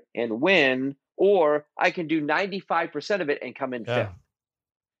failure and win, or I can do 95% of it and come in fifth.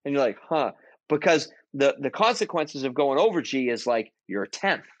 And you're like, huh? Because the consequences of going over G is like you're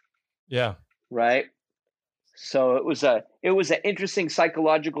 10th. Yeah. Right. So it was an interesting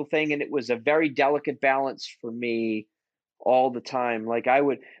psychological thing, and it was a very delicate balance for me all the time. Like I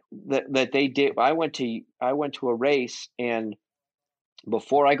went to a race, and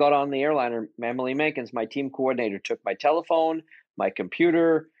before I got on the airliner, Emily Mankins, my team coordinator, took my telephone, my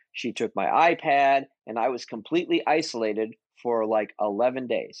computer, she took my iPad, and I was completely isolated for like 11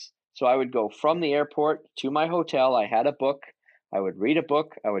 days. So I would go from the airport to my hotel. I had a book. I would read a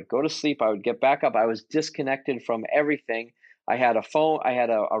book. I would go to sleep. I would get back up. I was disconnected from everything. I had a phone. I had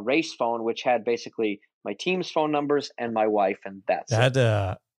a race phone, which had basically my team's phone numbers and my wife, and that's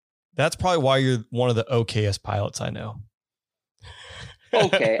it. That's probably why you're one of the okayest pilots I know.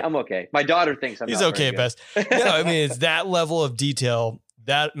 Okay, I'm okay. My daughter thinks He's okay at best. No, I mean, it's that level of detail,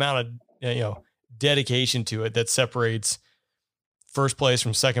 that amount of dedication to it that separates first place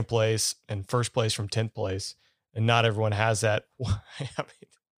from second place and first place from 10th place. And not everyone has that. I mean,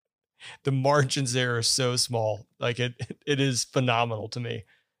 the margins there are so small. Like it is phenomenal to me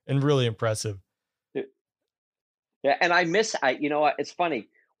and really impressive. Yeah, and it's funny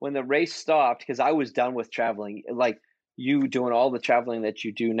when the race stopped, because I was done with traveling. Like, you doing all the traveling that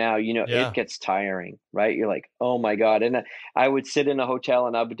you do now, It gets tiring, right? You're like, oh my God. And I would sit in a hotel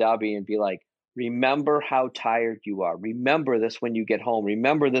in Abu Dhabi and be like, remember how tired you are. Remember this when you get home.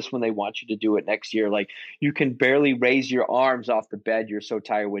 Remember this when they want you to do it next year. Like, you can barely raise your arms off the bed. You're so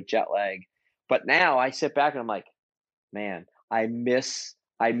tired with jet lag. But now I sit back and I'm like, man, I miss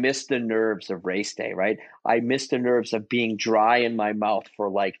the nerves of race day, right? I miss the nerves of being dry in my mouth for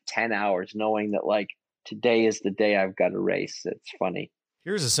like 10 hours, knowing that like, today is the day I've got to race. It's funny.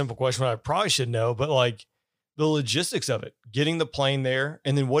 Here's a simple question I probably should know, but like the logistics of it, getting the plane there,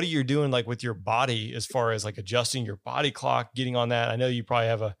 and then what are you doing like with your body as far as like adjusting your body clock, getting on that? I know you probably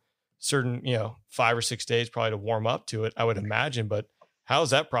have a certain, 5 or 6 days probably to warm up to it, I would imagine, but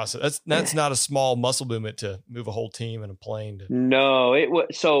how's that process? That's not a small muscle movement to move a whole team in a plane. No, it was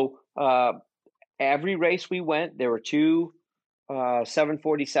so every race we went, there were 2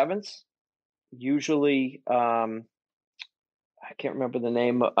 747s. Usually, I can't remember the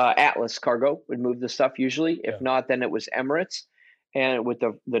name. Atlas Cargo would move the stuff usually. If not, then it was Emirates, and with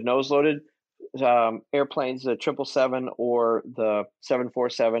the nose loaded airplanes, the 777 or the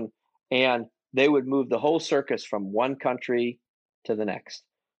 747, and they would move the whole circus from one country to the next.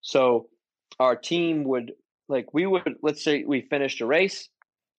 So our team would, let's say we finished a race,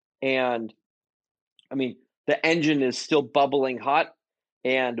 and I mean, the engine is still bubbling hot.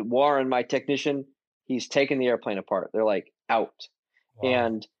 And Warren, my technician, he's taking the airplane apart. They're like, out. Wow.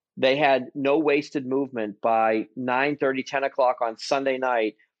 And they had no wasted movement. By 9:30, 10 o'clock on Sunday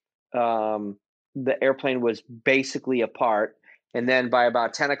night, the airplane was basically apart. And then by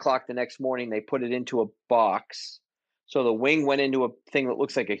about 10 o'clock the next morning, they put it into a box. So the wing went into a thing that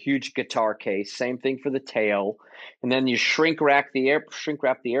looks like a huge guitar case. Same thing for the tail. And then you shrink wrap the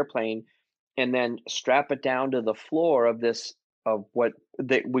airplane, and then strap it down to the floor of what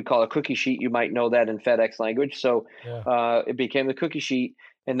we call a cookie sheet. You might know that in FedEx language. So it became the cookie sheet,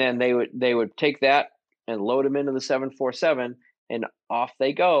 and then they would take that and load them into the 747, and off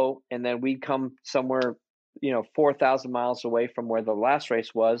they go. And then we'd come somewhere, 4,000 miles away from where the last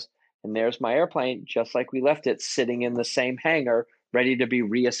race was, and there's my airplane, just like we left it, sitting in the same hangar, ready to be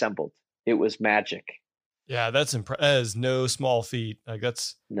reassembled. It was magic. Yeah, that is no small feat. Like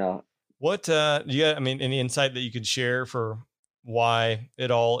that's no. What do you got? I mean, any insight that you could share for why it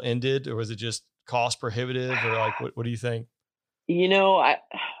all ended, or was it just cost prohibitive, or like what do you think? I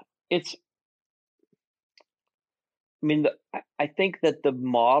think that the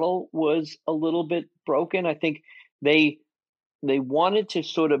model was a little bit broken. I think they wanted to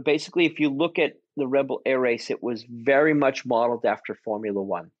sort of, basically, if you look at the Rebel Air Race, it was very much modeled after Formula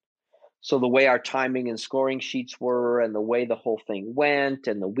One. So the way our timing and scoring sheets were, and the way the whole thing went,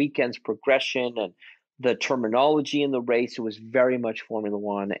 and the weekend's progression, and the terminology in the race. It was very much Formula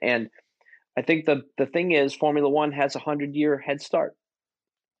One. And I think the thing is, Formula One has a 100-year head start,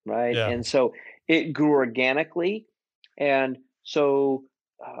 right? Yeah. And so it grew organically. And so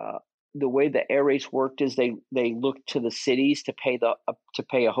the way the air race worked is they looked to the cities to pay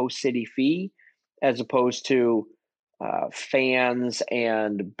a host city fee, as opposed to fans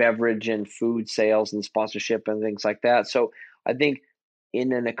and beverage and food sales and sponsorship and things like that. So I think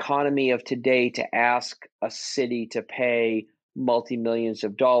in an economy of today, to ask a city to pay multi-millions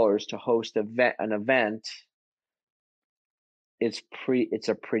of dollars to host an event, it's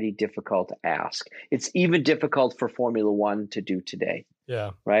a pretty difficult ask. It's even difficult for Formula One to do today.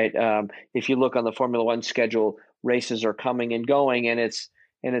 Yeah. Right. If you look on the Formula One schedule, races are coming and going, and it's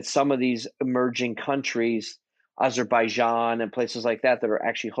some of these emerging countries, Azerbaijan and places like that are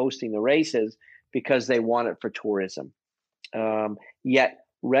actually hosting the races because they want it for tourism. Yet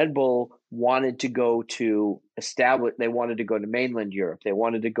Red Bull wanted to go to they wanted to go to mainland Europe. They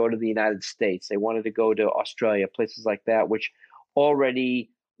wanted to go to the United States. They wanted to go to Australia, places like that, which already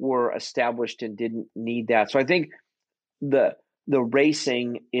were established and didn't need that. So I think the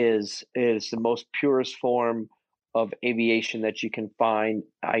racing is the most purest form of aviation that you can find.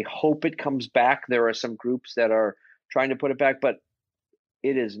 I hope it comes back. There are some groups that are trying to put it back, but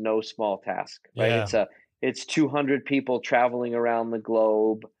it is no small task, right? Yeah. It's 200 people traveling around the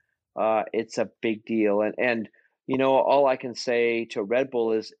globe. It's a big deal. And all I can say to Red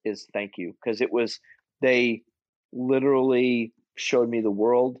Bull is thank you, because they literally showed me the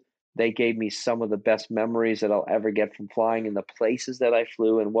world. They gave me some of the best memories that I'll ever get from flying, and the places that I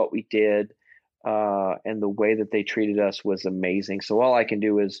flew and what we did, and the way that they treated us was amazing. So all I can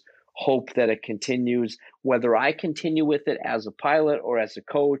do is hope that it continues. Whether I continue with it as a pilot or as a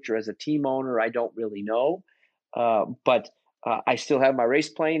coach or as a team owner, I don't really know. But I still have my race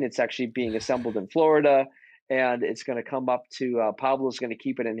plane. It's actually being assembled in Florida, and it's going to come up to Pablo's going to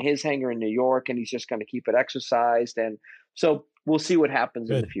keep it in his hangar in New York, and he's just going to keep it exercised. And so we'll see what happens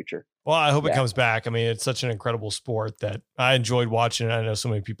in the future. Well, I hope it comes back. I mean, it's such an incredible sport that I enjoyed watching it. I know so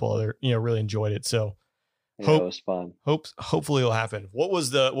many people other, really enjoyed it. So it was fun. Hopefully it'll happen. What was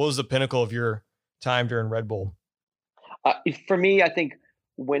the pinnacle of your time during Red Bull? For me, I think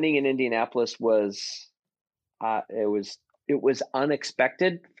winning in Indianapolis was it was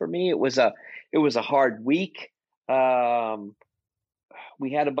unexpected for me. It was a hard week. We had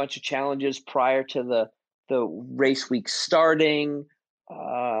a bunch of challenges prior to the race week starting.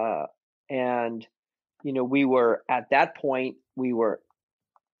 And, we were at that point, we were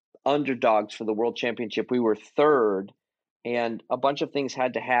underdogs for the world championship. We were third, and a bunch of things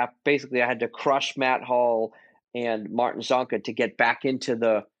had to happen. Basically, I had to crush Matt Hall and Martin Zonka to get back into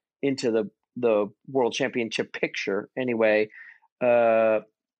the world championship picture anyway.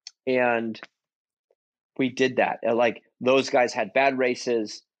 And we did that. Like, those guys had bad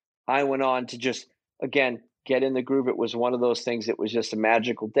races. I went on to just, again, get in the groove. It was one of those things. It was just a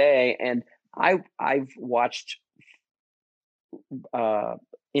magical day. And I've watched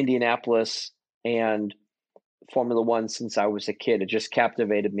Indianapolis and Formula One since I was a kid. It just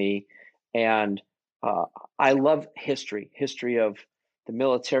captivated me. And I love history of the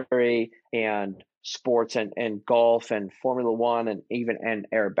military and sports and golf and Formula One and even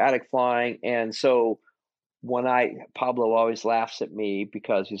aerobatic flying. And so Pablo always laughs at me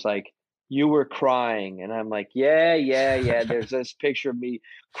because he's like, "You were crying." And I'm like, yeah. There's this picture of me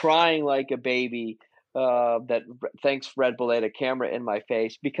crying like a baby, that thanks Red Bull had a camera in my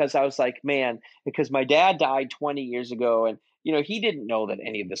face, because I was like, man, because my dad died 20 years ago, and he didn't know that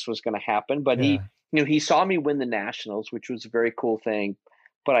any of this was going to happen, but he saw me win the Nationals, which was a very cool thing.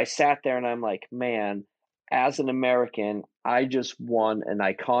 But I sat there and I'm like, man, as an American, I just won an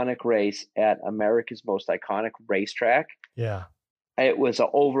iconic race at America's most iconic racetrack. Yeah. It was an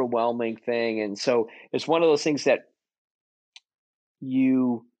overwhelming thing. And so it's one of those things that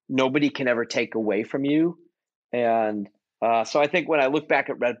nobody can ever take away from you. And so I think when I look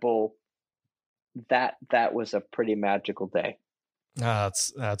back at Red Bull, that was a pretty magical day.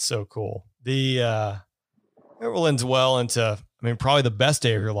 That's so cool. It lends well into, probably the best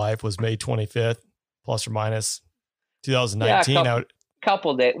day of your life was May 25th, plus or minus 2019. Yeah,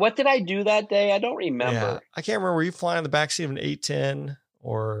 couple days. What did I do that day? I don't remember. Yeah, I can't remember. Were you flying in the backseat of an 810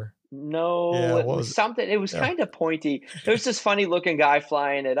 or? No, yeah, it was something. It was kind of pointy. There was this funny looking guy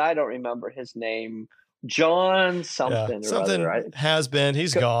flying it. I don't remember his name. John something. Something or other. has been.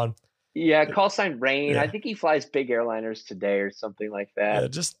 He's gone. Yeah, call sign Rain. Yeah. I think he flies big airliners today or something like that. Yeah,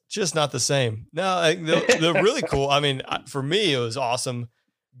 just not the same. No, the really cool. For me, it was awesome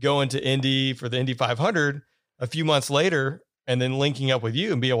going to Indy for the Indy 500. A few months later, and then linking up with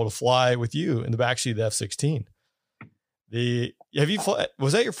you and be able to fly with you in the backseat of the F-16.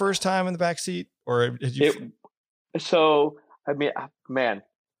 Was that your first time in the backseat, or did you? So, I mean, man,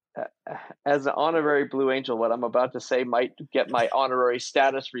 as an honorary Blue Angel, what I'm about to say might get my honorary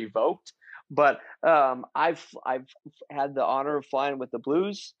status revoked. But I've had the honor of flying with the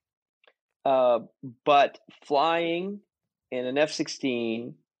Blues, but flying in an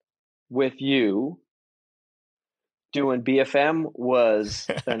F-16 with you doing BFM was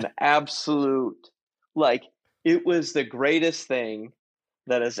an absolute, like, it was the greatest thing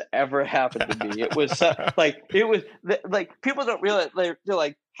that has ever happened to me. It was people don't realize, they're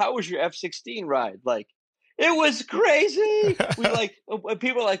like, how was your F-16 ride? Like, it was crazy.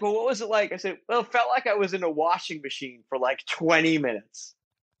 People are like, well, what was it like? I said, well, it felt like I was in a washing machine for like 20 minutes.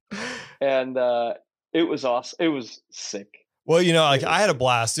 And it was awesome. It was sick. Well, I had a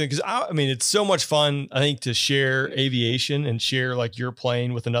blast because I mean, it's so much fun, I think, to share aviation and share like your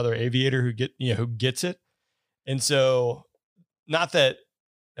plane with another aviator who gets it. And so, not that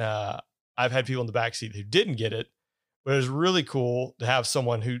I've had people in the backseat who didn't get it, but it was really cool to have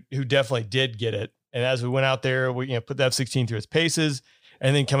someone who definitely did get it. And as we went out there, we put the F-16 through its paces,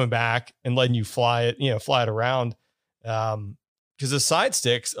 and then coming back and letting you fly it around. Because the side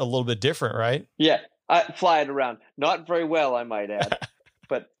stick's a little bit different, right? Yeah, I fly it around. Not very well, I might add.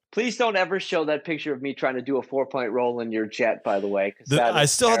 But please don't ever show that picture of me trying to do a 4-point roll in your jet, by the way. I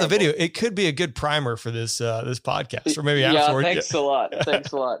still have the video. It could be a good primer for this podcast, or maybe afterward. Thanks a lot.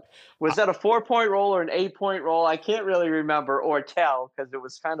 Thanks a lot. Was that a 4-point roll or an 8-point roll? I can't really remember or tell because it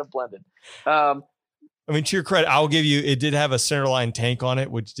was kind of blended. I mean, to your credit, I'll give you, it did have a centerline tank on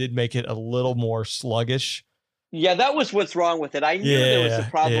it, which did make it a little more sluggish. Yeah, that was what's wrong with it. I knew there was a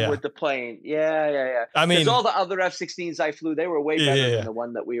problem with the plane. Yeah. I mean, all the other F-16s I flew, they were way better than the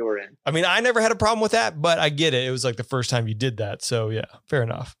one that we were in. I mean, I never had a problem with that, but I get it. It was like the first time you did that. So yeah, fair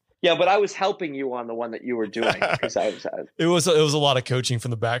enough. Yeah, but I was helping you on the one that you were doing because it was a lot of coaching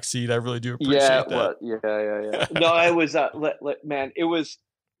from the back seat. I really do appreciate that. Well, yeah. No, it was man, it was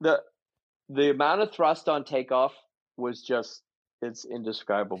the amount of thrust on takeoff was just, it's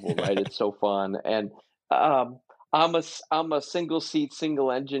indescribable, right? It's so fun. And I'm a single seat,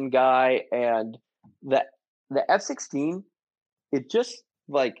 single engine guy, and the F-16, it just,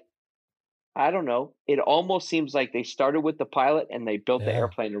 like, I don't know, it almost seems like they started with the pilot and they built the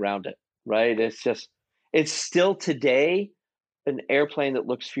airplane around it, right? It's still today an airplane that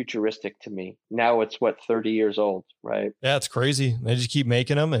looks futuristic to me. Now it's 30 years old, right? Yeah, it's crazy. They just keep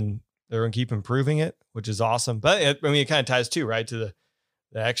making them and they're going to keep improving it, which is awesome. But it kind of ties too, right, to the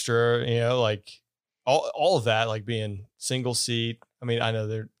extra, like all of that, like being single seat. I mean, I know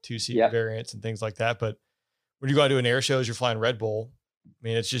they're 2-seat variants and things like that, but when you go out to an air shows, you're flying Red Bull. I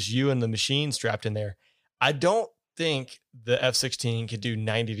mean, it's just you and the machine strapped in there. I don't think the F-16 could do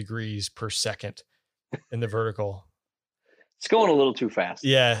 90 degrees per second in the vertical. It's going a little too fast.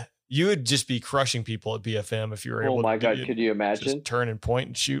 Yeah. You would just be crushing people at BFM if you were able to. Oh my God. Could you imagine? Just turn and point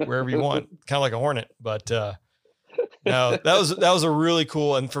and shoot wherever you want. Kind of like a Hornet, but no, that was a really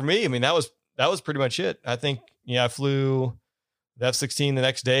cool. And for me, I mean, that was pretty much it. I think, I flew the F-16 the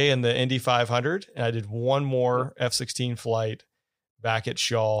next day and the Indy 500, and I did one more F-16 flight back at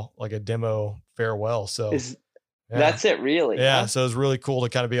Shaw, like a demo farewell. So that's it, really? Yeah. Huh? So it was really cool to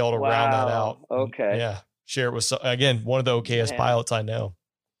kind of be able to round that out. Okay. Yeah. Share it with, again, one of the OKS pilots I know.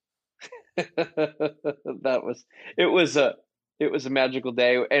 It was a magical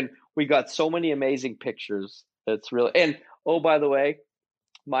day, and we got so many amazing pictures. It's really, and oh, by the way,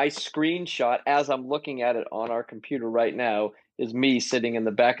 my screenshot as I'm looking at it on our computer right now is me sitting in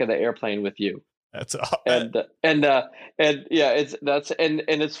the back of the airplane with you. That's and yeah,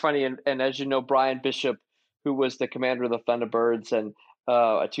 it's funny. And as you know, Brian Bishop, who was the commander of the Thunderbirds and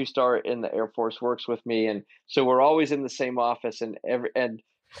a 2-star in the Air Force, works with me. And so we're always in the same office, and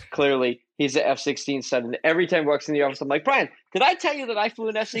clearly he's an F-16 stud. And every time he walks in the office, I'm like, Brian, did I tell you that I flew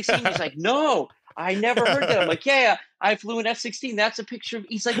an F-16? He's like, no, I never heard that. I'm like, yeah, I flew an F-16. That's a picture of,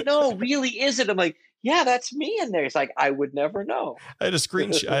 he's like, no, really is it? I'm like, yeah, that's me in there. It's like, I would never know. I had a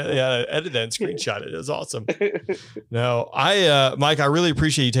screenshot. I edited that and screenshot it. It was awesome. No, Mike, I really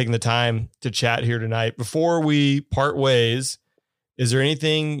appreciate you taking the time to chat here tonight. Before we part ways, is there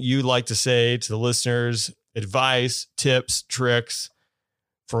anything you'd like to say to the listeners? Advice, tips, tricks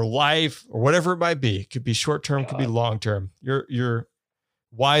for life, or whatever it might be? It could be short-term, could be long-term. You're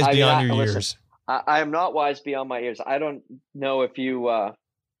wise beyond your years. I am not wise beyond my years. I don't know if you, I'm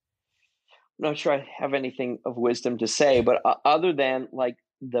not sure I have anything of wisdom to say, but other than, like,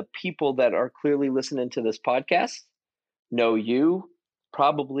 the people that are clearly listening to this podcast know you,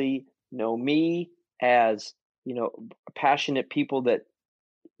 probably know me as passionate people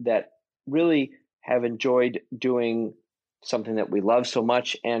that really have enjoyed doing something that we love so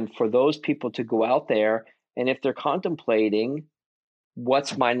much. And for those people to go out there, and if they're contemplating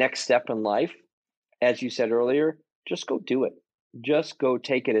what's my next step in life, as you said earlier, just go do it. Just go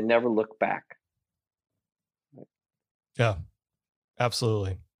take it and never look back. Yeah,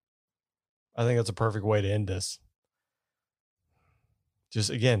 absolutely. I think that's a perfect way to end this. Just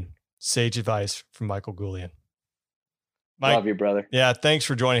again, sage advice from Michael Goulian. Mike, love you, brother. Yeah, thanks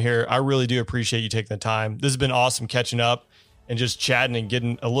for joining here. I really do appreciate you taking the time. This has been awesome catching up and just chatting and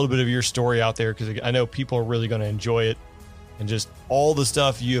getting a little bit of your story out there, because I know people are really going to enjoy it, and just all the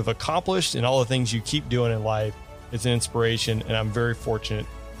stuff you have accomplished and all the things you keep doing in life. It's an inspiration, and I'm very fortunate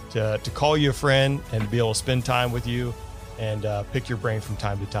to call you a friend and be able to spend time with you and pick your brain from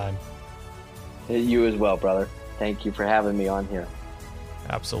time to time. You as well, brother. Thank you for having me on here.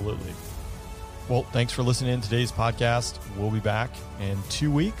 Absolutely. Well, thanks for listening to today's podcast. We'll be back in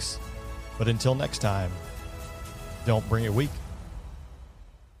 2 weeks. But until next time, don't bring it weak.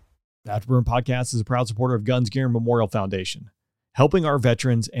 The Afterburn Podcast is a proud supporter of Guns Gear Memorial Foundation, helping our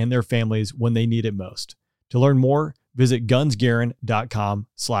veterans and their families when they need it most. To learn more, visit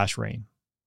gunsgearin.com/rain.